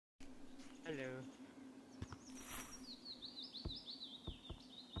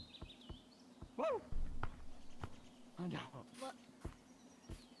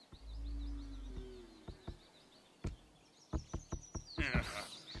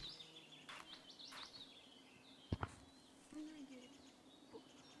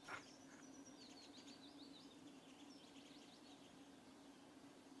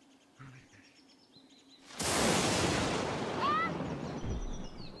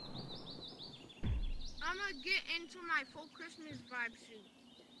to get into my full Christmas vibe suit.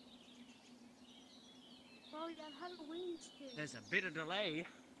 Well, you have Halloween suit. There's a bit of delay.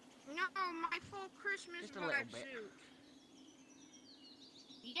 No, my full Christmas Just a little vibe bit. suit.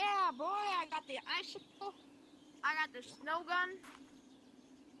 Yeah, boy, I got the icicle. I got the snow gun.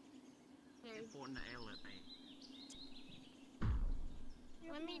 Okay. Important to elevate.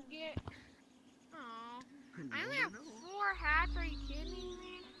 Let me get. Oh, I No, only have no, 4 hats. Are you kidding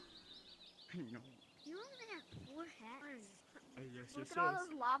me? no. You only have 4 hats. Yes, Look at all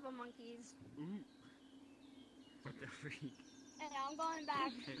those lava monkeys. Ooh. What the freak? Hey, I'm going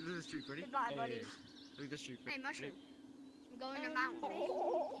back. Hey, look at this streak, ready? Goodbye, Hey, buddies. look at this streak. Hey, mushroom. I'm going to Um,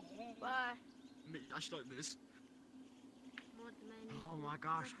 mountain. Bye. I should like this. What the man? Oh my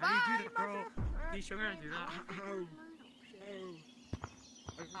gosh, how do you do that, bro? Can you show me how to do that?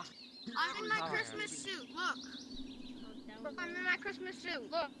 I'm in my Christmas suit. Look. I'm in my Christmas suit.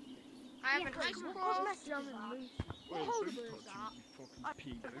 Look. I have an icicle.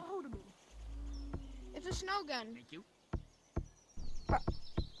 It's a snow gun. Thank you.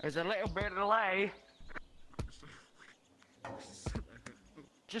 There's a little bit of delay.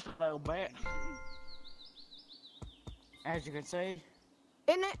 Just a little bit. As you can see.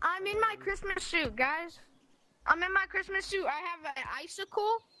 I'm in my Christmas suit, guys. I'm in my Christmas suit. I have an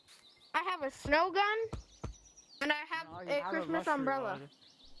icicle. I have a snow gun. And I have a Christmas umbrella.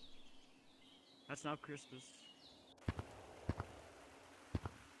 That's not Christmas.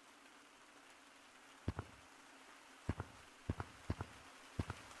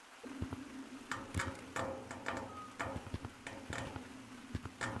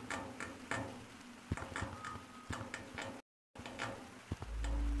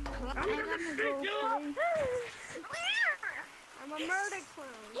 I'm a murder clown.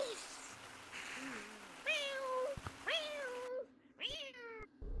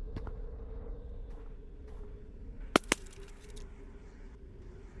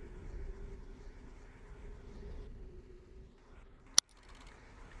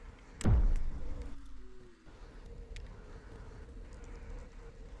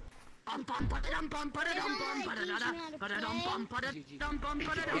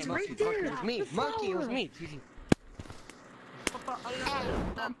 It's right there. It was me. Monkey, it was me.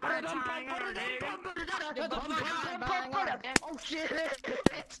 Oh shit!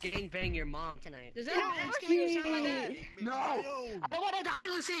 It's gang bang your mom tonight. Does that scare you sound like that? No! I don't want to die,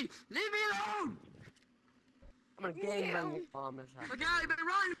 Lucy! Leave me alone! I'm gonna gang bang your mom this time. Okay, you better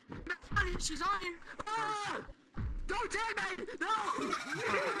run! She's on you! Ah! Don't take me! No!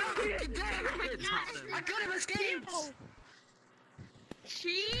 Damn it! I could have escaped!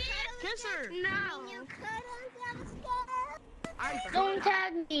 She? Kiss her! No. You could have escaped. Don't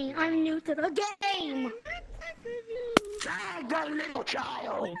tag me. I'm new to the game. Tag the little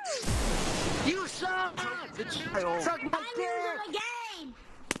child! You suck! The child! Suck my dick! Game.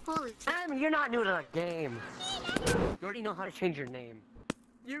 Holy Sam, you're not new to the game. You already know how to change your name.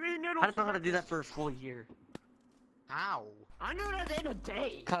 I don't know how to do that for a full year. How? I knew that in a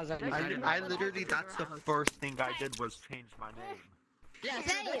day. Cause I literally, that's the first thing I did was change my name. Yeah,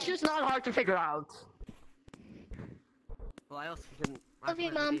 it's just not hard to figure out. Well, I also didn't. I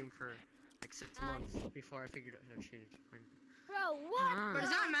played the game for like 6 months before I figured out how to change it. Bro, what? Does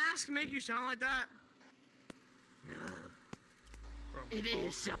that mask make you sound like that? It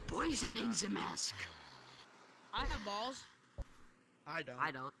is a poison's mask. I have balls. I don't.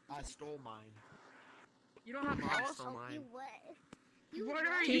 I stole mine. You don't have Mom balls? stole mine. You what? What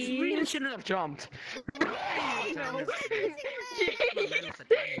are You you? really shouldn't have jumped. Animal?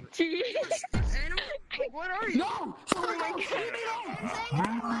 What are you? No! Oh my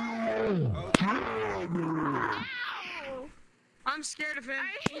God! I'm scared of him.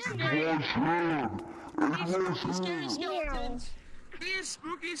 He's scary. He's scary skeletons. He is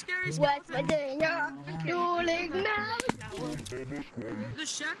spooky, scary What's skeleton. within your dueling mouth? The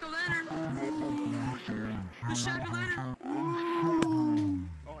Shack-o'-lantern. The Shack-o'-lantern.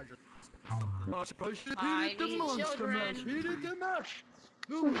 Oh, I just. I'm supposed to I need children. Eat it the mash.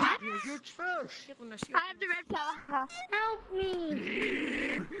 You're trash. I have the red power. Help me.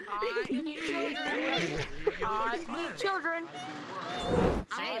 I need children. I need children.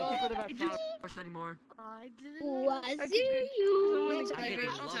 I don't do that anymore. Was you? Don't tag me.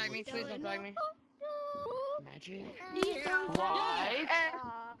 Don't tag me. Please don't tag me. Magic. Why?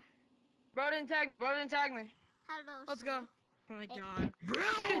 Bro didn't tag me. Hello. Let's go. Oh my god.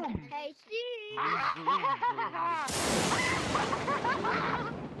 Hey, Steve.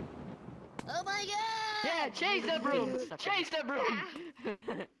 Oh my god. Yeah, chase the broom. Chase the broom.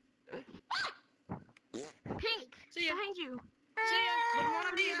 Pink. See ya. Thank you. See ya. What do you want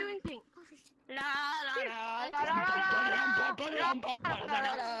to be doing, Pink? La la la. Good job,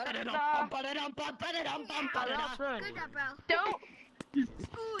 bro. Don't. Ooh,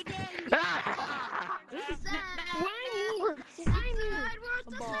 dang. Why me?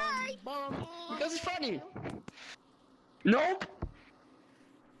 Because it's funny. Nope.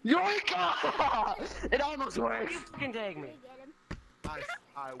 Yoinka! It almost worked. You can take me.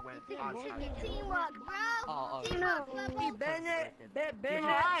 I went. Teamwork, bro. Oh, Teamwork, bro. Bennett. I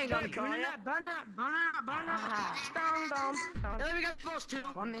ain't gonna kill you. Then we got those two.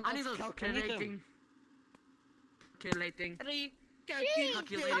 I need those calculating.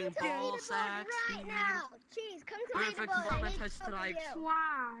 Calculating ball sacks. Right now. Cheese, come to Perfect the ball. development touch strikes.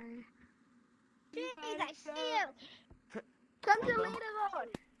 Why? Cheese, I see you. Come to leaderboard.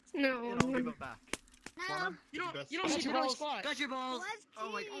 No. I'll give it back. No. You don't see your balls. Got your balls. What's Oh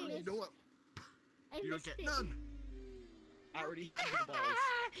my god, you know what? You don't get none. I already have the balls.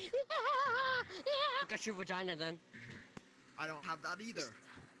 Got your vagina then. I don't have that either.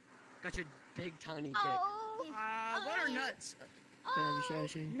 Got your big tiny dick. Oh. What are nuts?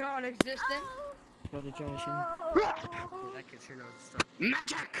 Non-existent. That gets your nose stuck.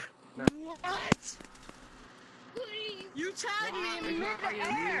 Magic! What? You tagged me in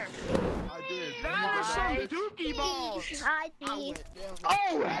mid-air! I did. That was some dookie balls! Hi, Cheese.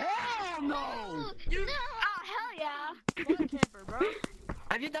 Oh, hell no! Oh, hell yeah.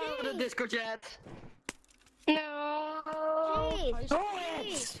 Have you downloaded Discord yet? No. Cheese. Do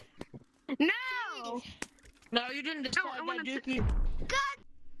it! No. No, you didn't just tag that dookie. God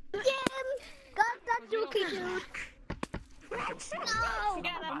damn. Got that dookie, dude. No.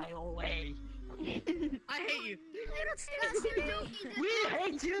 By the way. I hate you. You little disgusting dookie, dude. We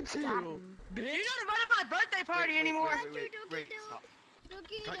hate you too. You're not invited to my birthday party anymore. Wait, stop.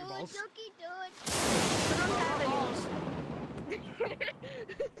 Dookie, Cut your dude. balls. Dookie, dude.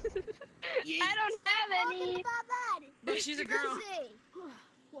 I don't have any. But she's a girl.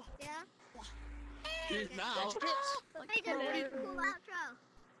 Yeah. She's not. Make a really cool outro.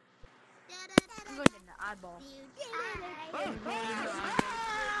 I'm going in the eyeball.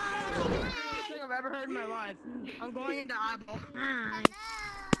 I've ever heard in my life. I'm going into eyeball. Hello.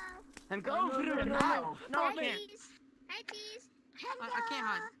 I'm going through the mouth. No, I Hi, can't. Cheese. Hi, Cheese. Hello. I can't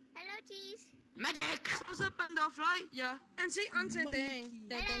hide. Hello, Cheese. Magic. What's up, and off right? Yeah. And see, unsetting.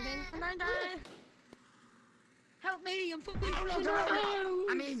 Help me! I'm fucking.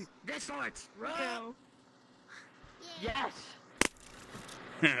 I mean, this sort. No. Yes.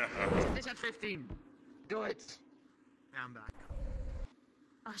 This at 15. Do it. I'm back.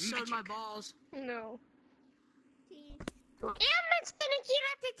 I showed my balls. No. Cheese. Emma's gonna get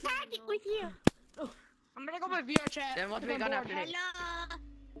up to tag it with you. I'm gonna go with VR chat. Then what's we gonna have to do? Hello.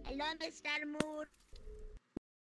 Hello, Mr. Mood.